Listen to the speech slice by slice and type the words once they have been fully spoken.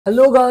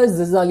Hello guys,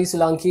 this is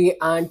Solanki,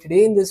 and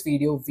today in this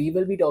video we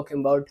will be talking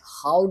about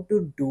how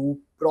to do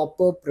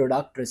proper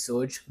product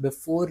research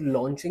before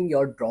launching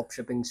your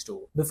dropshipping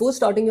store. Before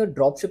starting your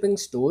dropshipping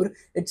store,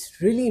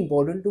 it's really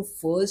important to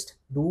first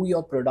do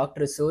your product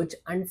research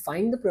and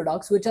find the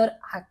products which are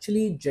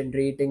actually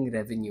generating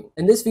revenue.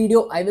 In this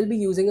video, I will be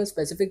using a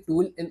specific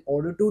tool in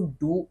order to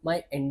do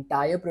my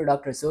entire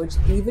product research,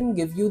 even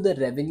give you the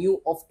revenue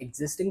of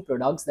existing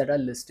products that are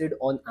listed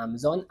on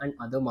Amazon and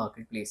other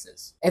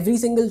marketplaces. Every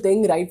single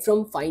thing, right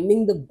from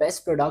finding the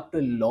best product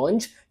to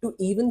launch to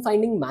even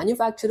finding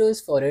manufacturers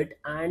for it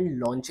and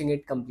launching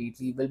it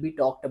completely, will be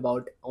talked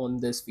about on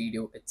this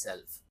video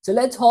itself. So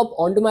let's hop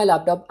onto my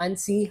laptop and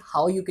see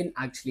how you can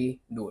actually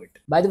do it.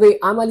 By the way,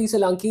 I'm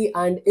Solanki,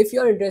 and if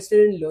you're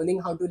interested in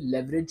learning how to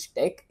leverage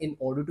tech in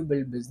order to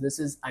build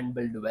businesses and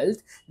build wealth,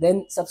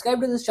 then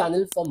subscribe to this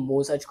channel for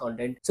more such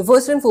content. So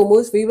first and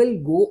foremost, we will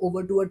go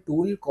over to a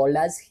tool called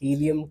as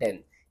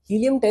Helium10.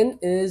 Helium10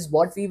 is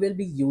what we will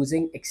be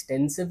using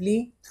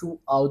extensively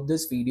throughout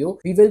this video.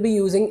 We will be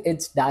using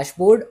its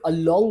dashboard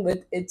along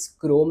with its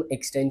Chrome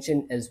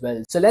extension as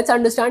well. So let's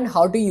understand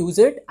how to use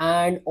it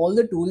and all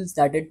the tools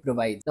that it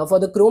provides. Now for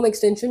the Chrome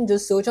extension,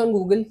 just search on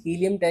Google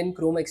Helium10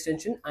 Chrome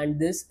extension, and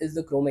this is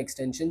the Chrome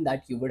extension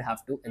that you would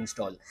have to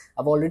install.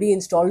 I've already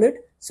installed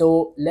it,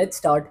 so let's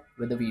start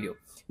with the video.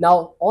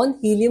 Now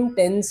on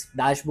Helium10's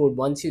dashboard,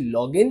 once you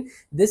log in,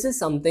 this is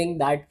something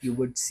that you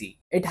would see.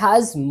 It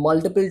has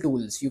multiple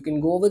tools. You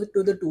can go over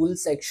to the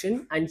tools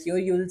section, and here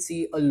you will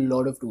see a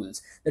lot of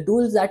tools. The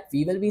tools that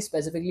we will be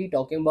specifically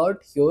talking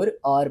about here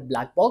are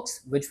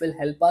Blackbox, which will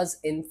help us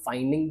in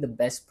finding the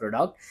best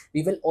product.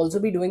 We will also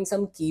be doing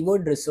some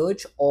keyword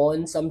research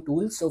on some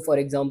tools. So for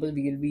example,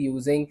 we will be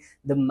using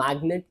the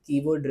Magnet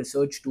keyword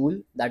research tool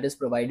that is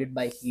provided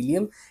by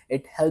Helium.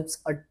 It helps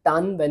a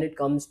ton when it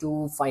comes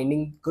to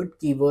finding good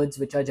keywords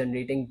which are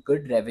generating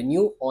good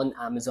revenue on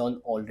Amazon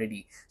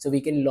already. So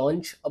we can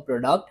launch a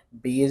product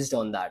based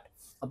on that.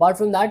 Apart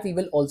from that, we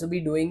will also be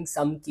doing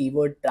some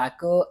keyword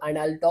tracker, and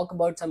I'll talk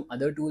about some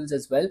other tools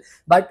as well.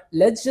 But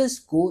let's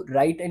just go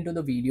right into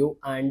the video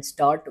and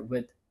start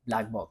with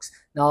Blackbox.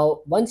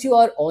 Now, once you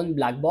are on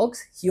Blackbox,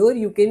 here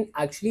you can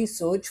actually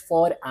search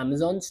for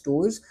Amazon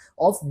stores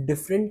of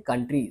different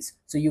countries.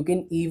 So you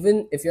can,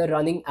 even if you're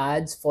running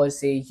ads for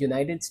say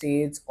United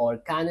States or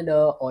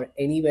Canada or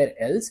anywhere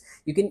else,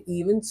 you can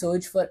even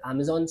search for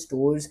Amazon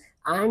stores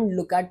and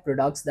look at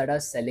products that are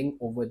selling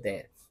over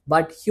there.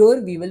 But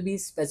here we will be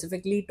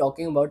specifically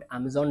talking about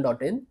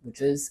Amazon.in, which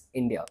is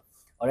India.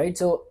 All right,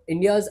 so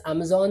India's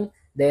Amazon,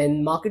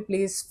 then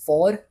marketplace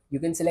for, you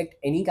can select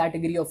any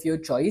category of your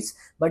choice,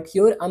 but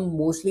here I'm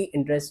mostly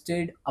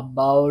interested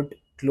about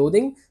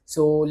clothing.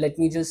 So let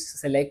me just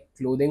select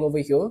clothing over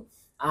here,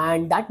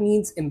 and that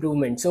needs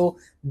improvement. So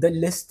the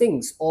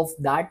listings of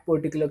that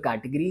particular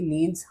category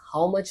needs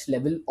how much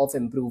level of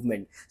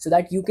improvement, so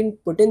that you can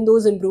put in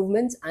those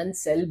improvements and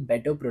sell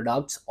better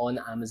products on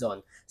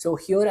Amazon. So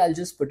here I'll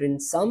just put in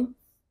some.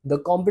 The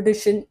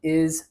competition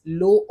is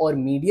low or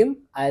medium.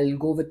 I'll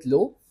go with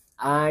low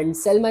and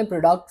sell my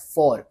product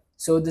for.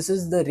 So this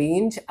is the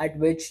range at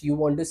which you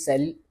want to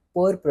sell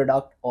per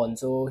product on.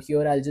 So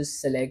here I'll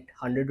just select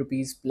 100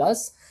 rupees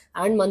plus,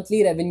 and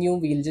monthly revenue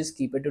we'll just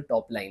keep it to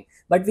top line.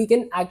 But we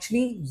can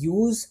actually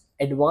use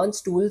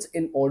advanced tools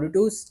in order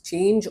to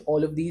change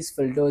all of these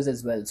filters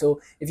as well. So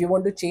if you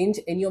want to change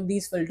any of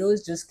these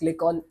filters, just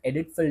click on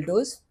edit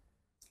filters,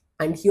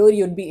 and here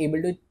you'd be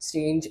able to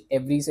change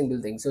every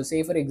single thing. So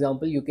say for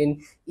example, you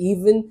can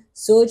even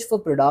search for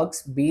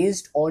products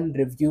based on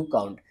review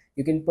count.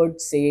 You can put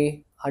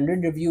say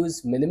 100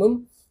 reviews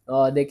minimum.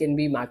 There can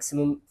be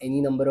maximum any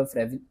number of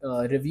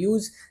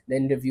reviews.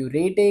 Then review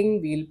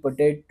rating, we'll put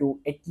it to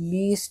at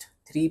least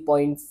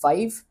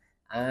 3.5,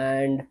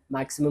 and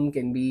maximum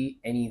can be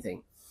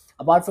anything.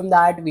 Apart from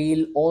that,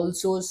 we'll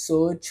also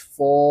search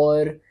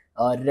for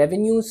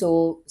revenue.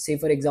 So say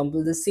for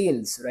example the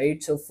sales,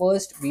 right? So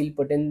first we'll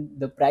put in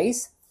the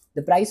price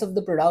of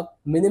the product.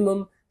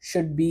 Minimum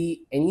should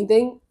be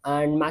anything,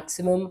 and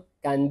maximum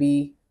can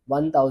be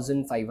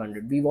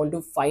 1500. We want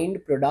to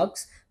find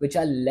products which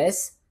are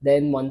less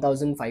than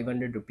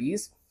 1500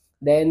 rupees.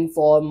 Then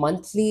for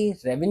monthly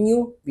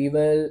revenue, we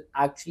will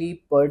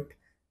actually put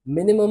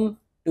minimum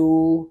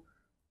to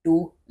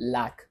 2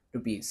 lakh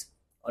rupees.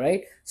 All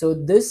right, so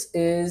this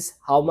is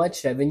how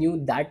much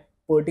revenue that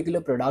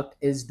particular product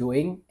is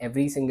doing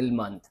every single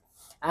month.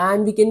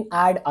 And we can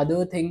add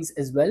other things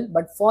as well,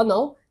 but for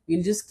now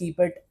we'll just keep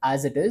it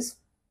as it is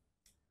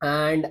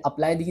and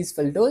apply these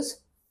filters.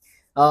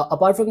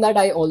 Apart from that,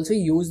 I also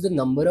use the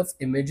number of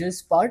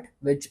images part,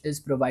 which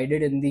is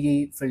provided in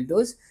the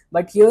filters.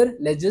 But here,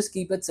 let's just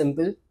keep it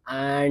simple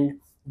and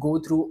go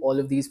through all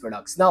of these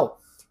products. Now,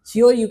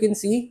 here you can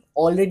see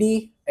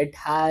already it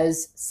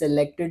has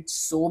selected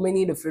so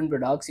many different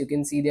products. You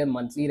can see their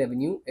monthly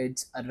revenue.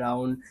 It's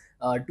around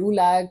 2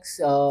 lakhs.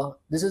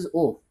 This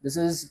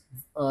is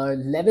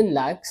 11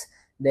 lakhs.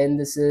 Then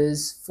this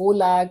is 4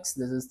 lakhs,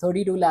 this is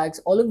 32 lakhs.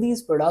 All of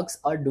these products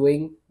are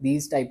doing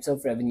these types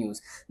of revenues.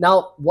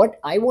 Now, what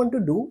I want to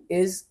do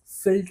is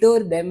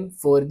filter them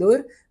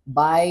further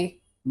by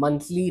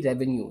monthly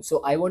revenue.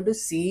 So I want to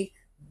see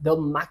the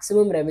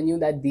maximum revenue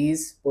that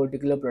these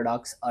particular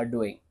products are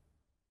doing.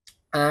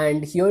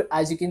 And here,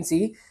 as you can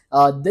see,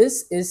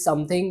 this is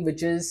something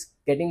which is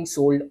getting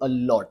sold a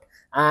lot,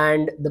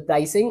 and the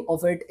pricing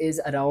of it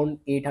is around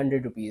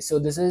 800 rupees. So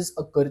this is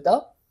a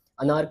kurta,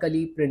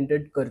 anarkali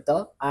printed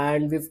kurta,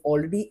 and we've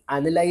already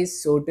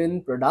analyzed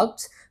certain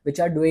products which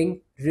are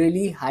doing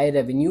really high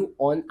revenue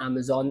on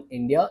Amazon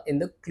India in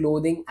the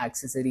clothing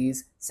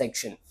accessories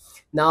section.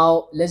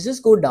 Now let's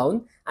just go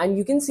down, and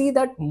you can see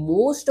that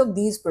most of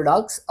these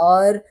products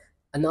are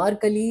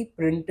anarkali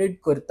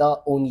printed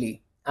kurta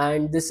only,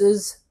 and this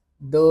is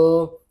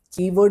the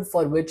keyword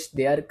for which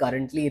they are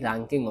currently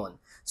ranking on.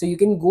 So you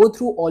can go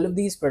through all of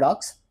these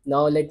products.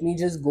 Now let me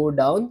just go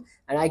down,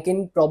 and I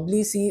can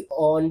probably see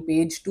on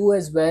page 2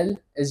 as well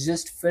is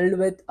just filled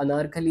with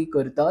anarkali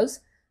kurtas.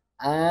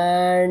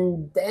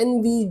 And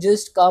then we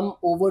just come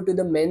over to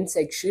the men's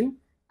section,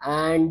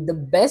 and the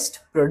best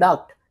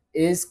product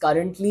is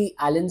currently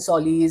Alan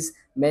Solly's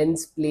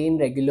men's plain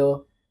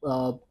regular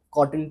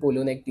cotton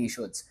polo neck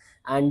t-shirts,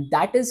 and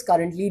that is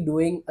currently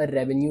doing a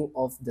revenue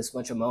of this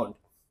much amount.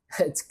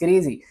 It's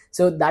crazy.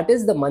 So that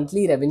is the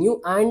monthly revenue,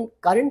 and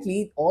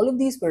currently all of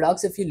these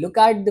products, if you look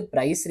at the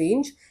price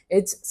range,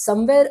 it's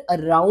somewhere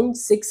around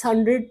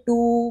 600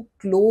 to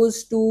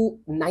close to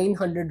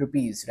 900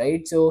 rupees,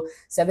 right? So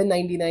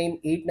 799,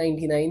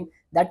 899,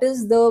 that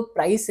is the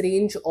price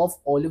range of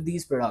all of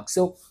these products.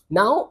 So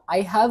now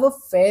I have a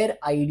fair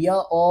idea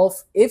of,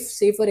 if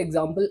say for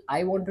example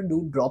I want to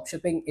do drop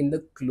shipping in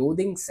the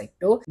clothing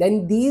sector,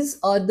 then these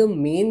are the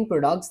main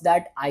products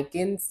that I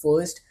can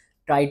first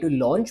try to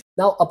launch.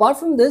 Now apart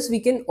from this,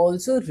 we can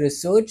also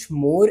research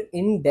more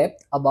in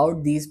depth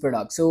about these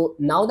products. So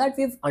now that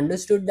we've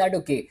understood that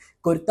okay,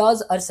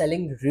 kurtas are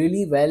selling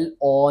really well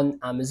on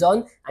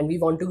Amazon and we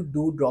want to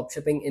do drop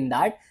shipping in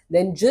that,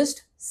 then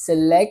just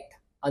select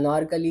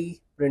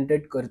anarkali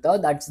printed kurta.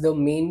 That's the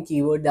main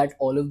keyword that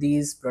all of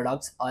these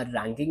products are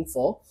ranking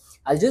for.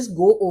 I'll just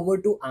go over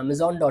to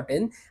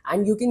amazon.in,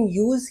 and you can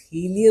use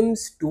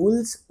Helium's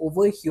tools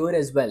over here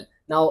as well.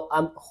 Now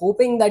I'm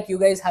hoping that you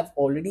guys have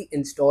already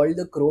installed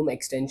the Chrome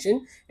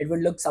extension. It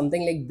would look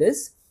something like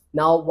this.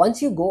 Now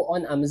once you go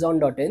on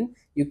amazon.in,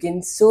 you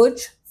can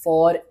search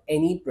for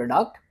any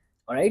product.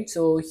 All right,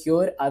 so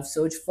here I've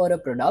searched for a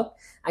product,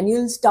 and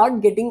you'll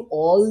start getting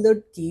all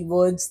the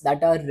keywords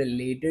that are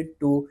related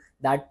to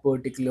that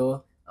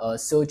particular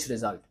search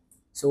result.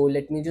 So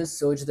let me just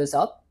search this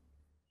up.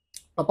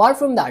 Apart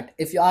from that,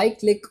 if I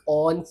click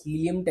on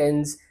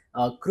Helium10's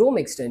Chrome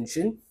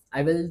extension,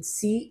 I will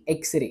see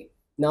X-ray.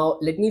 Now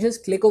let me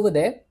just click over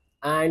there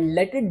and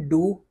let it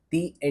do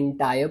the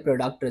entire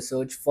product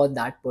research for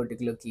that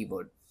particular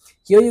keyword.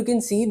 Here you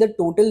can see the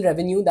total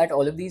revenue that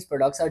all of these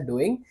products are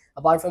doing.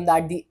 Apart from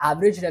that, the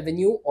average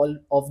revenue all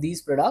of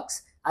these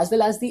products, as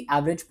well as the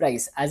average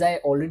price. As I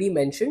already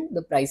mentioned,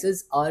 the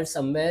prices are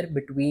somewhere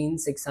between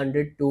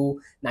 600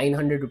 to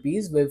 900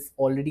 rupees. We've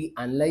already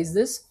analyzed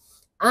this.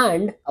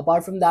 And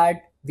apart from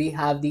that, we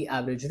have the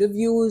average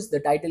reviews, the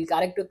title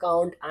character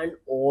count, and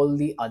all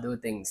the other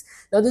things.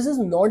 Now this is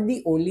not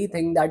the only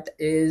thing that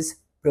is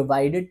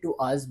provided to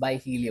us by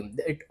Helium.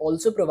 It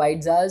also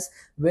provides us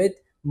with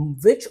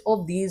which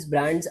of these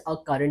brands are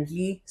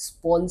currently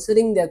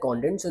sponsoring their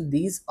content. So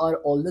these are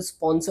all the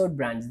sponsored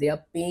brands. They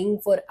are paying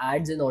for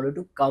ads in order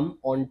to come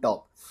on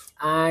top.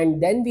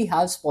 And then we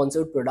have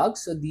sponsored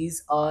products. So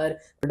these are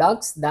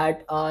products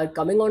that are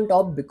coming on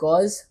top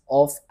because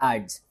of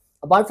ads.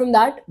 Apart from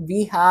that,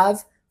 we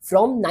have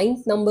from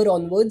 9th number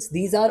onwards,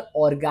 these are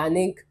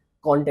organic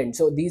content.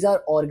 So these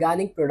are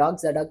organic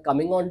products that are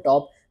coming on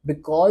top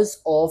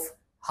because of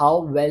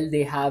how well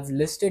they have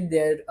listed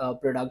their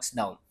products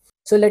down.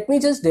 So let me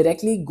just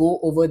directly go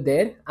over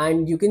there,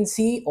 and you can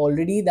see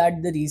already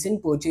that the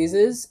recent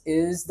purchases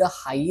is the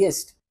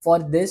highest for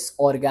this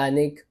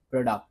organic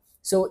product.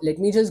 So let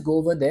me just go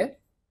over there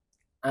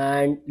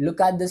and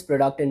look at this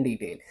product in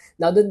detail.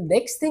 Now the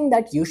next thing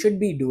that you should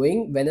be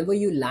doing whenever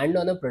you land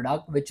on a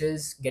product which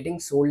is getting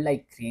sold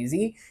like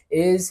crazy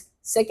is,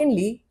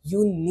 secondly,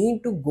 you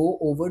need to go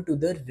over to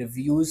the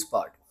reviews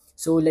part.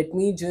 So let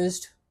me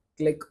just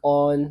click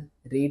on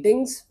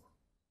ratings,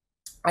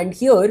 and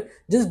here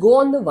just go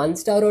on the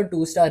 1-star or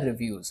 2-star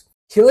reviews.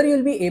 Here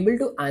you'll be able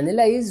to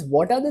analyze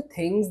what are the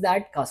things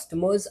that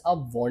customers are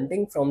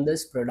wanting from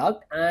this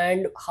product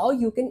and how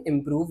you can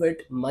improve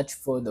it much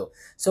further.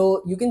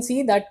 So you can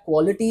see that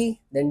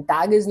quality, then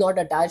tag is not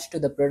attached to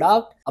the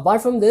product.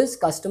 Apart from this,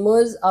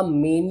 customers are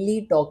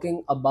mainly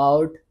talking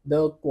about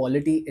the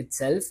quality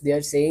itself. They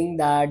are saying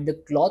that the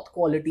cloth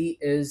quality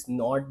is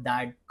not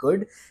that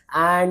good,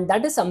 and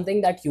that is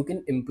something that you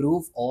can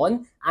improve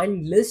on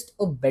and list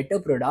a better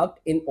product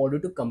in order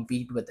to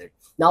compete with it.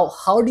 Now,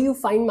 how do you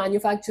find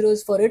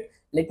manufacturers for it?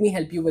 Let me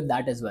help you with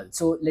that as well.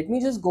 So let me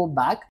just go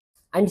back,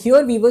 and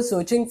here we were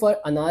searching for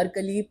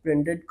anarkali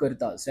printed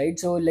kurtas, right?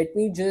 So let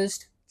me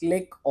just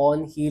click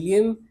on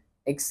Helium,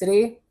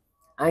 X-ray,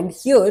 And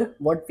here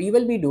what we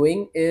will be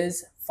doing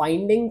is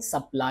finding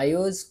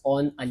suppliers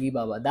on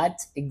Alibaba.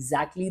 That's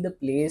exactly the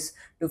place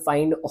to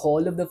find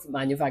all of the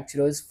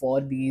manufacturers for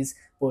these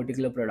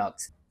particular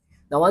products.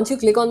 Now, once you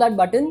click on that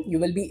button, you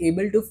will be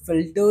able to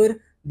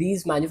filter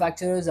these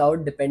manufacturers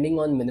out depending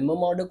on minimum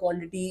order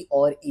quantity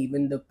or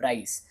even the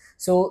price.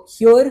 So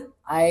here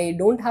I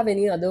don't have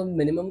any other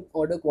minimum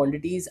order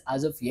quantities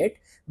as of yet,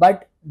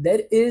 but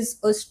there is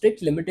a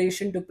strict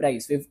limitation to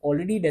price. We've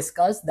already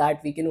discussed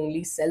that we can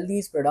only sell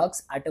these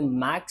products at a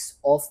max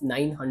of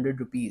 900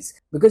 rupees,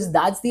 because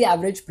that's the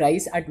average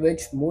price at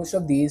which most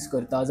of these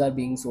kurtas are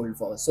being sold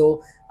for.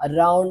 So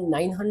around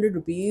 900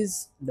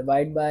 rupees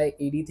divided by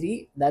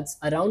 83, that's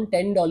around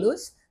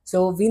 $10.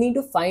 So we need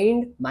to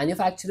find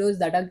manufacturers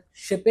that are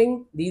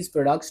shipping these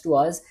products to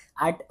us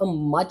at a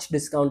much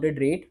discounted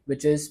rate,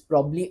 which is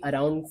probably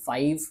around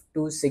 $5 to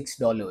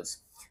 $6.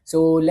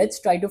 So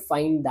let's try to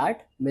find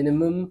that.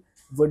 Minimum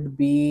would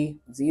be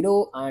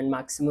 0 and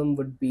maximum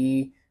would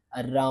be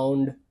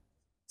around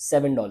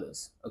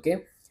 $7.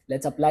 Okay,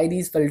 let's apply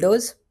these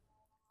filters.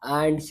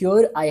 And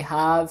here I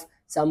have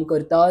some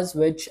kurtas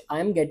which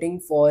I'm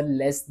getting for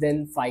less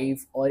than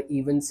 5 or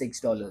even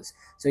 $6.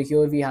 So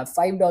here we have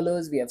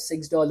 $5, we have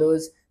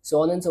 $6,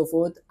 so on and so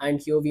forth, and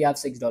here we have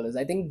 $6.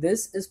 I think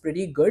this is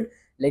pretty good.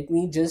 Let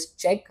me just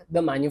check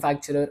the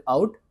manufacturer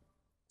out.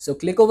 So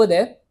click over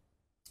there,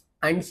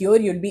 and here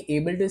you'll be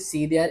able to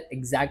see their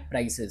exact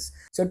prices.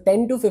 So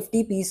 10 to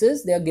 50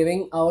 pieces they are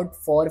giving out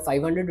for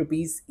 500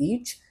 rupees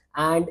each,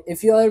 and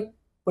if you are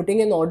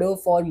putting an order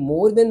for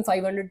more than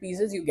 500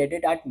 pieces, you get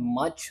it at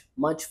much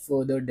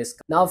further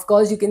discount. Now of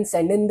course you can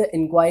send in the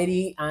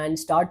inquiry and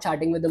start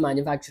chatting with the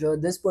manufacturer.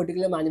 This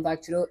particular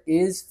manufacturer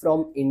is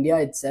from India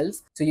itself,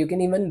 so you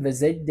can even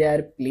visit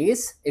their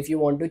place if you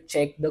want to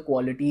check the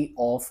quality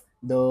of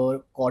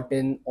the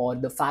cotton or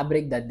the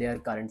fabric that they are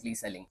currently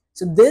selling.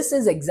 So this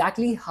is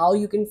exactly how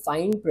you can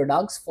find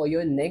products for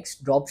your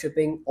next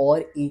dropshipping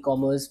or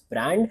e-commerce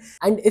brand.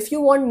 And if you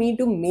want me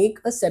to make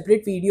a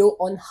separate video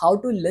on how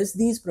to list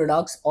these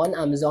products on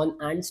Amazon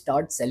and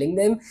start selling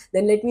them,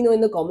 then let me know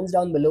in the comments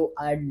down below.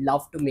 I'd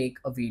love to make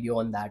a video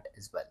on that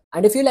as well.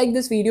 And if you like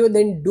this video,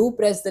 then do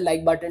press the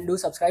like button, do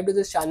subscribe to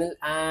this channel,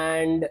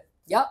 and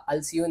yeah,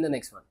 I'll see you in the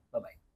next one.